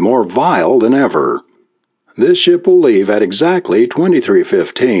mood more vile than ever. "This ship will leave at exactly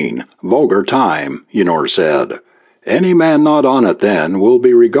 23:15, Vulgar time," Ynor said. "Any man not on it then will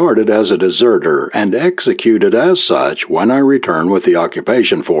be regarded as a deserter and executed as such when I return with the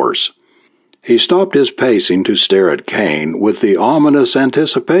occupation force." He stopped his pacing to stare at Kane with the ominous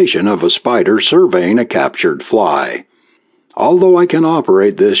anticipation of a spider surveying a captured fly. "Although I can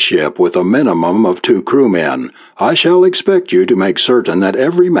operate this ship with a minimum of 2 crewmen, I shall expect you to make certain that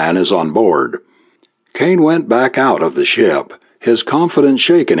every man is on board." Kane went back out of the ship, his confidence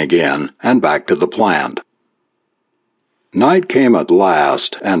shaken again, and back to the plant. Night came at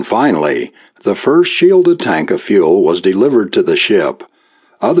last, and finally, the first shielded tank of fuel was delivered to the ship.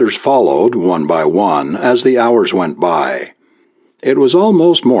 Others followed, one by one, as the hours went by. It was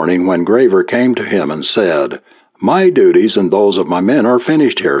almost morning when Graver came to him and said, "My duties and those of my men are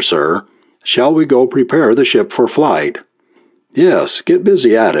finished here, sir. Shall we go prepare the ship for flight?" "Yes, get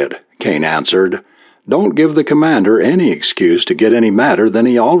busy at it," Kane answered. "Don't give the commander any excuse to get any madder than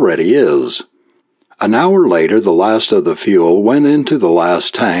he already is." An hour later, the last of the fuel went into the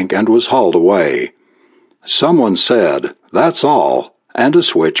last tank and was hauled away. Someone said, "That's all," and a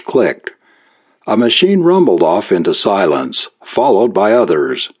switch clicked. A machine rumbled off into silence, followed by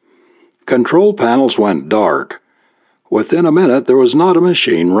others. Control panels went dark. Within a minute there was not a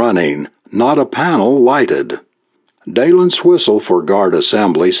machine running, not a panel lighted. Dalen's whistle for guard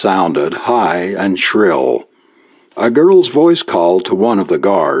assembly sounded high and shrill. A girl's voice called to one of the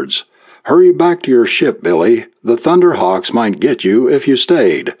guards, "Hurry back to your ship, Billy. The Thunderhawks might get you if you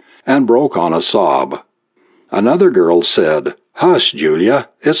stayed," and broke on a sob. Another girl said, "Hush, Julia,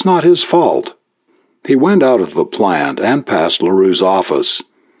 it's not his fault." He went out of the plant and past LaRue's office.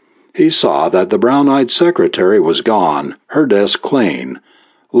 He saw that the brown-eyed secretary was gone, her desk clean.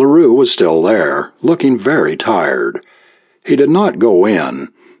 LaRue was still there, looking very tired. He did not go in.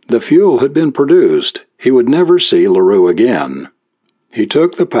 The fuel had been produced. He would never see LaRue again. He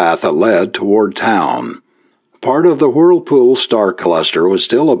took the path that led toward town. Part of the Whirlpool star cluster was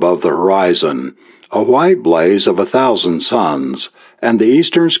still above the horizon, a white blaze of 1,000 suns, and the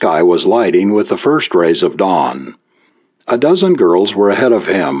eastern sky was lighting with the first rays of dawn. A dozen girls were ahead of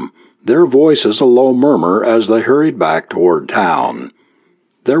him, their voices a low murmur as they hurried back toward town.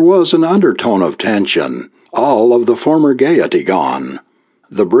 There was an undertone of tension, all of the former gaiety gone.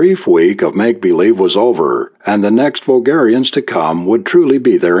 The brief week of make-believe was over, and the next Vulgarians to come would truly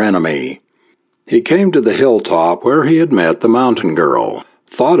be their enemy. He came to the hilltop where he had met the mountain girl,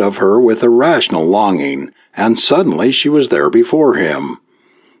 thought of her with irrational longing, and suddenly she was there before him.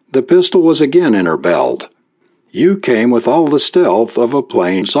 The pistol was again in her belt. "You came with all the stealth of a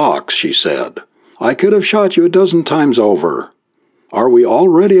plains ox," she said. "I could have shot you a dozen times over." "Are we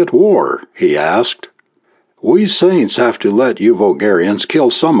already at war?" he asked. "We saints have to let you Vulgarians kill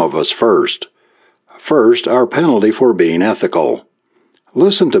some of us first. First, our penalty for being ethical."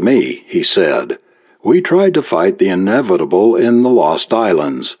 "Listen to me," he said. "We tried to fight the inevitable in the Lost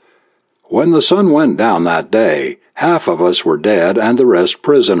Islands. When the sun went down that day, half of us were dead and the rest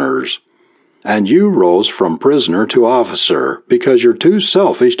prisoners. And you rose from prisoner to officer because you're too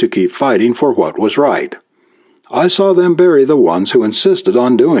selfish to keep fighting for what was right. I saw them bury the ones who insisted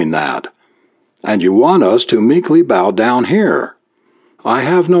on doing that. And you want us to meekly bow down here. I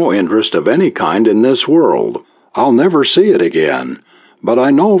have no interest of any kind in this world. I'll never see it again. But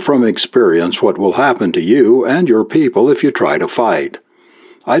I know from experience what will happen to you and your people if you try to fight.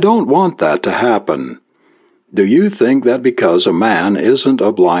 I don't want that to happen. Do you think that because a man isn't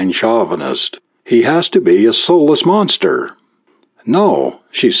a blind chauvinist, he has to be a soulless monster?" "No,"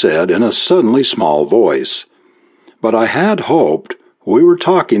 she said in a suddenly small voice. "But I had hoped. We were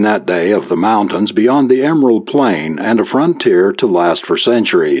talking that day of the mountains beyond the Emerald Plain and a frontier to last for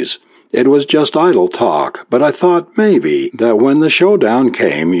centuries. It was just idle talk, but I thought maybe that when the showdown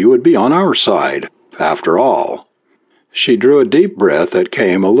came you would be on our side, after all." She drew a deep breath that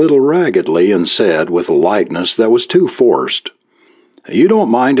came a little raggedly and said with a lightness that was too forced, "You don't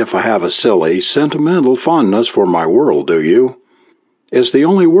mind if I have a silly, sentimental fondness for my world, do you?" It's the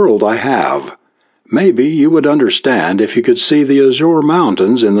only world I have. Maybe you would understand if you could see the Azure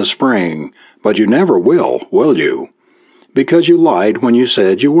Mountains in the spring, but you never will you? Because you lied when you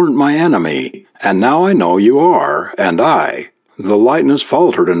said you weren't my enemy, and now I know you are, and The lightness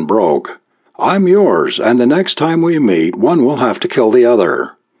faltered and broke. I'm yours, and the next time we meet, one will have to kill the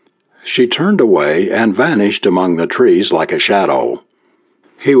other. She turned away and vanished among the trees like a shadow.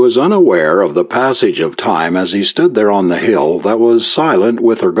 He was unaware of the passage of time as he stood there on the hill that was silent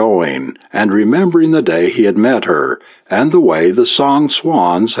with her going, and remembering the day he had met her, and the way the song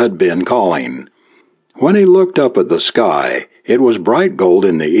swans had been calling. When he looked up at the sky, it was bright gold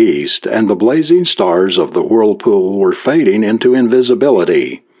in the east, and the blazing stars of the whirlpool were fading into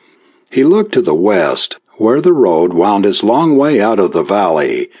invisibility. He looked to the west, where the road wound its long way out of the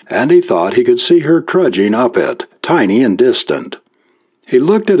valley, and he thought he could see her trudging up it, tiny and distant. He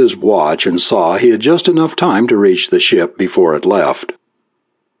looked at his watch and saw he had just enough time to reach the ship before it left.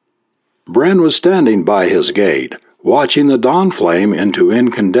 Bren was standing by his gate, watching the dawn flame into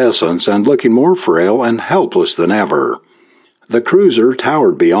incandescence and looking more frail and helpless than ever. The cruiser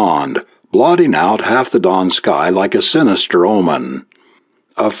towered beyond, blotting out half the dawn sky like a sinister omen.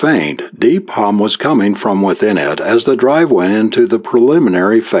 A faint, deep hum was coming from within it as the drive went into the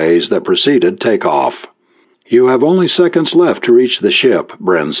preliminary phase that preceded takeoff. "You have only seconds left to reach the ship,"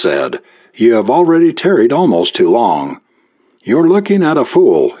 Bren said. "You have already tarried almost too long." "You're looking at a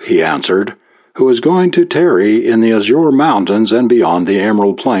fool," he answered, "who is going to tarry in the Azure Mountains and beyond the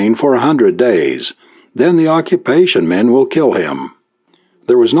Emerald Plain for 100 days. Then the occupation men will kill him."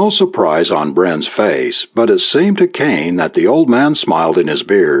 There was no surprise on Bren's face, but it seemed to Kane that the old man smiled in his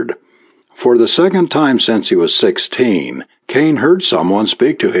beard. For the second time since he was 16, Kane heard someone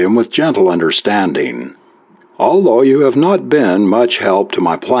speak to him with gentle understanding. "Although you have not been much help to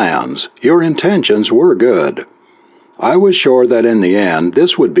my plans, your intentions were good. I was sure that in the end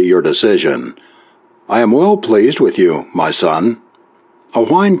this would be your decision. I am well pleased with you, my son." A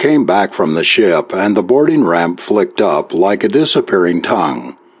whine came back from the ship, and the boarding ramp flicked up like a disappearing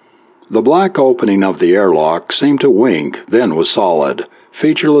tongue. The black opening of the airlock seemed to wink, then was solid,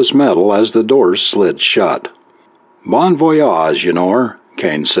 featureless metal as the doors slid shut. "Bon voyage, Yenor,"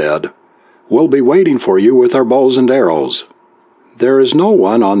 Kane said. "We'll be waiting for you with our bows and arrows." "There is no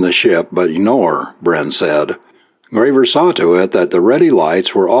one on the ship but Yenor," Bren said. Graver saw to it that the ready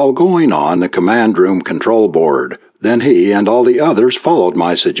lights were all going on the command room control board. Then he and all the others followed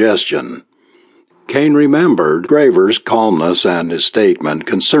my suggestion. Kane remembered Graver's calmness and his statement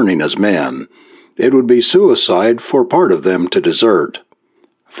concerning his men. It would be suicide for part of them to desert.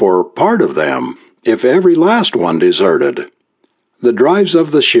 For part of them, if every last one deserted. The drives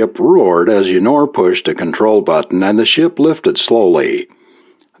of the ship roared as Yenor pushed a control button and the ship lifted slowly.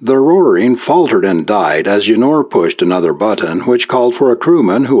 The roaring faltered and died as Yenor pushed another button which called for a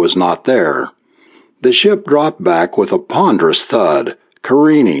crewman who was not there. The ship dropped back with a ponderous thud,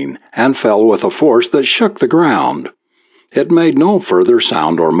 careening, and fell with a force that shook the ground. It made no further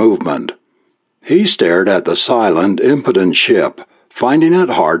sound or movement. He stared at the silent, impotent ship, finding it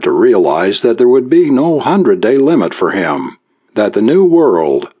hard to realize that there would be no 100-day limit for him, that the new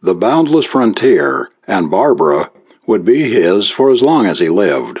world, the boundless frontier, and Barbara would be his for as long as he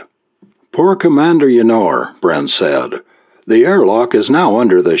lived. "Poor Commander Yenor," Bren said. "The airlock is now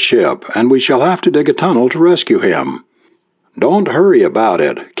under the ship, and we shall have to dig a tunnel to rescue him." "Don't hurry about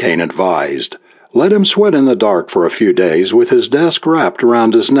it," Kane advised. "Let him sweat in the dark for a few days with his desk wrapped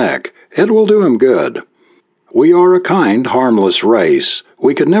around his neck. It will do him good. We are a kind, harmless race.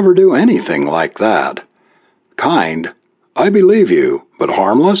 We could never do anything like that." "Kind? I believe you, but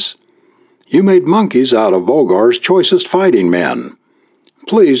harmless? You made monkeys out of Vogar's choicest fighting men.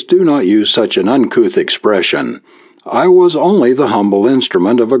 Please do not use such an uncouth expression. I was only the humble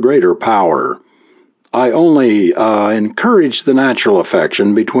instrument of a greater power. I only, encouraged the natural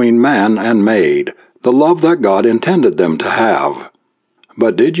affection between man and maid, the love that God intended them to have.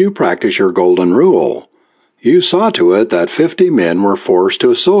 But did you practice your golden rule? You saw to it that 50 men were forced to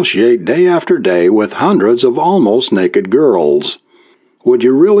associate day after day with hundreds of almost naked girls. Would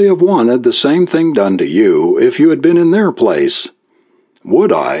you really have wanted the same thing done to you if you had been in their place?"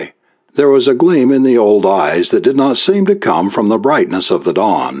 "Would I?" There was a gleam in the old eyes that did not seem to come from the brightness of the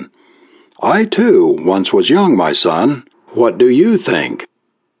dawn. "I, too, once was young, my son. What do you think?"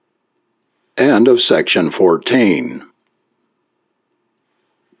 End of section 14.